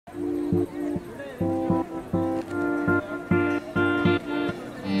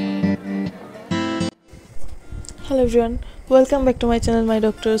Hello everyone, welcome back to my channel my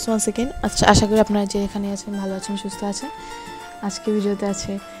doctors once again. আশা করি আপনারা যে এখানে আছেন ভালো আছেন সুস্থ আছেন। আজকে ভিডিওতে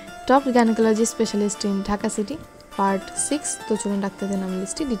আছে top gynaecology specialist in Dhaka city part 6। তো চলুন ডাক্তারদের নাম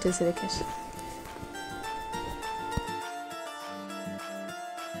লিস্টে ডিটেইলসে দেখে আসি।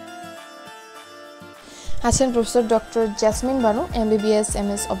 আছেন professor doctor jasmine Banu, MBBS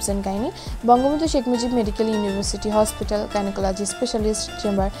MS অবজেন gynae, Bangabandhu Sheikh Mujib medical university hospital gynaecology specialist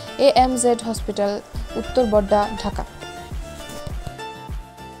chamber AMZ hospital উত্তর বড্ডা ঢাকা।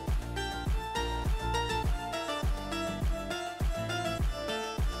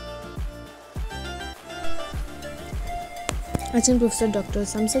 আছেন professor doctor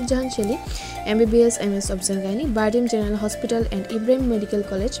শামসুক Jahan Shelley, MBBS MS অবজেন gynae, বারডিম general hospital and Ibrahim medical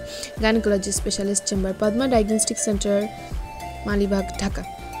college gynaecology specialist chamber Padma diagnostic centre Malibagh Dhaka.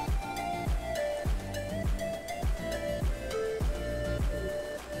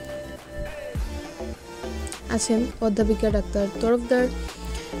 আছেন অধ্যাপিকা doctor Tarafdar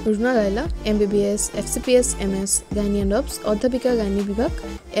Runa Laila, MBBS FCPS MS gynae and অবস, অধ্যাপিকা gynae বিভাগ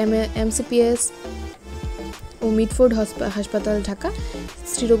MCPS ও মিডফোর্ড হাসপাতাল ঢাকা,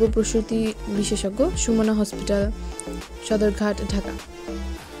 স্ত্রীরোগ ও প্রসূতি বিশেষজ্ঞ Sumana hospital Sadarghat Dhaka.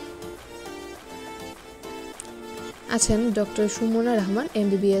 আছেন doctor Sumana Rahman,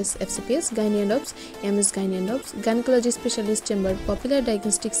 MBBS FCPS gynae and obs MS gynae and obs gynaecology specialist chamber popular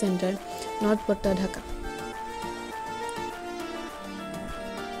diagnostic centre north পট্টা ঢাকা।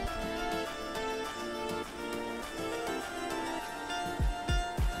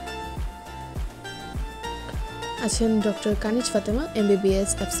 আছেন ডক্টর কানিজ Fatema, MBBS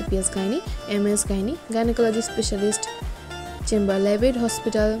FCPS gynae MS gynae gynaecology specialist chamber লাইবেড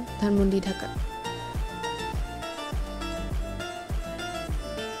hospital Dhanmondi Dhaka.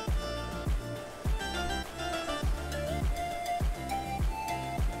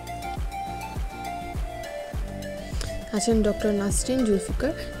 আছেন doctor Nasrin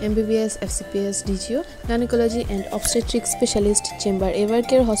Zulfikar, MBBS FCPS DGO gynaecology and obstetric specialist chamber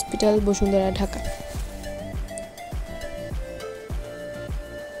Evercare hospital Bashundhara Dhaka.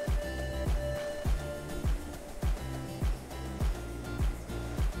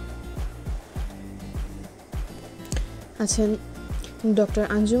 আছেন doctor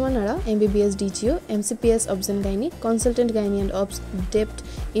Anjuman Ara, MBBS DGO MCPS অবজেন gynae consultant gynae and obs ডেপ্ট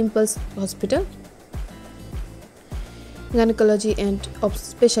impulse hospital gynaecology and obs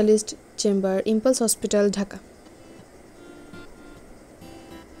specialist chamber impulse hospital Dhaka.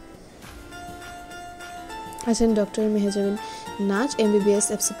 আছেন doctor Mehazabien Naz, MBBS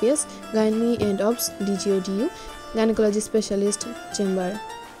FCPS gynae and obs DGO DU gynaecology specialist chamber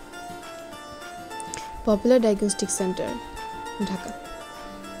popular diagnostic centre Dhaka.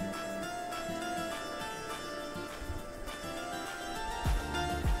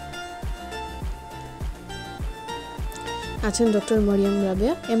 আছেন doctor Mariam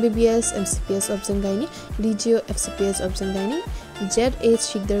Rabeya, MBBS MCPS অবজেন gynae DGO FCPS অবজেন gynae ZH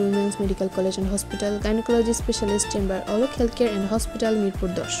Sikdar women's medical college and hospital gynaecology specialist chamber Alok health care and hospital Mirpur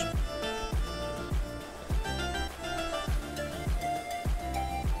 10।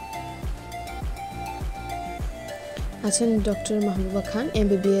 আছেন doctor Mahbuba খান,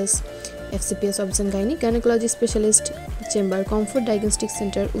 MBBS FCPS অবজেন gynae gynaecology specialist chamber comfort diagnostic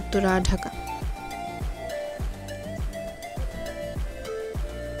centre Uttara Dhaka.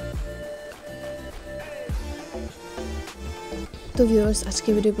 তো viewers, আজকে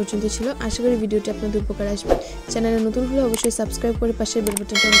video পর্যন্ত ছিল। আশা করি ভিডিওটি আপনাদের উপকার আসবে। চ্যানেলে নতুন হলে অবশ্যই সাবস্ক্রাইব করে পাশের বেল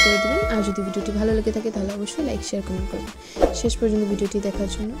বাটনটা অন করে দিবেন। আর যদি ভিডিওটি ভালো লেগে থাকে তাহলে অবশ্যই লাইক শেয়ার কমেন্ট করবেন। শেষ পর্যন্ত ভিডিওটি দেখার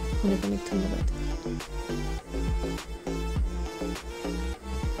জন্য অনেক অনেক ধন্যবাদ।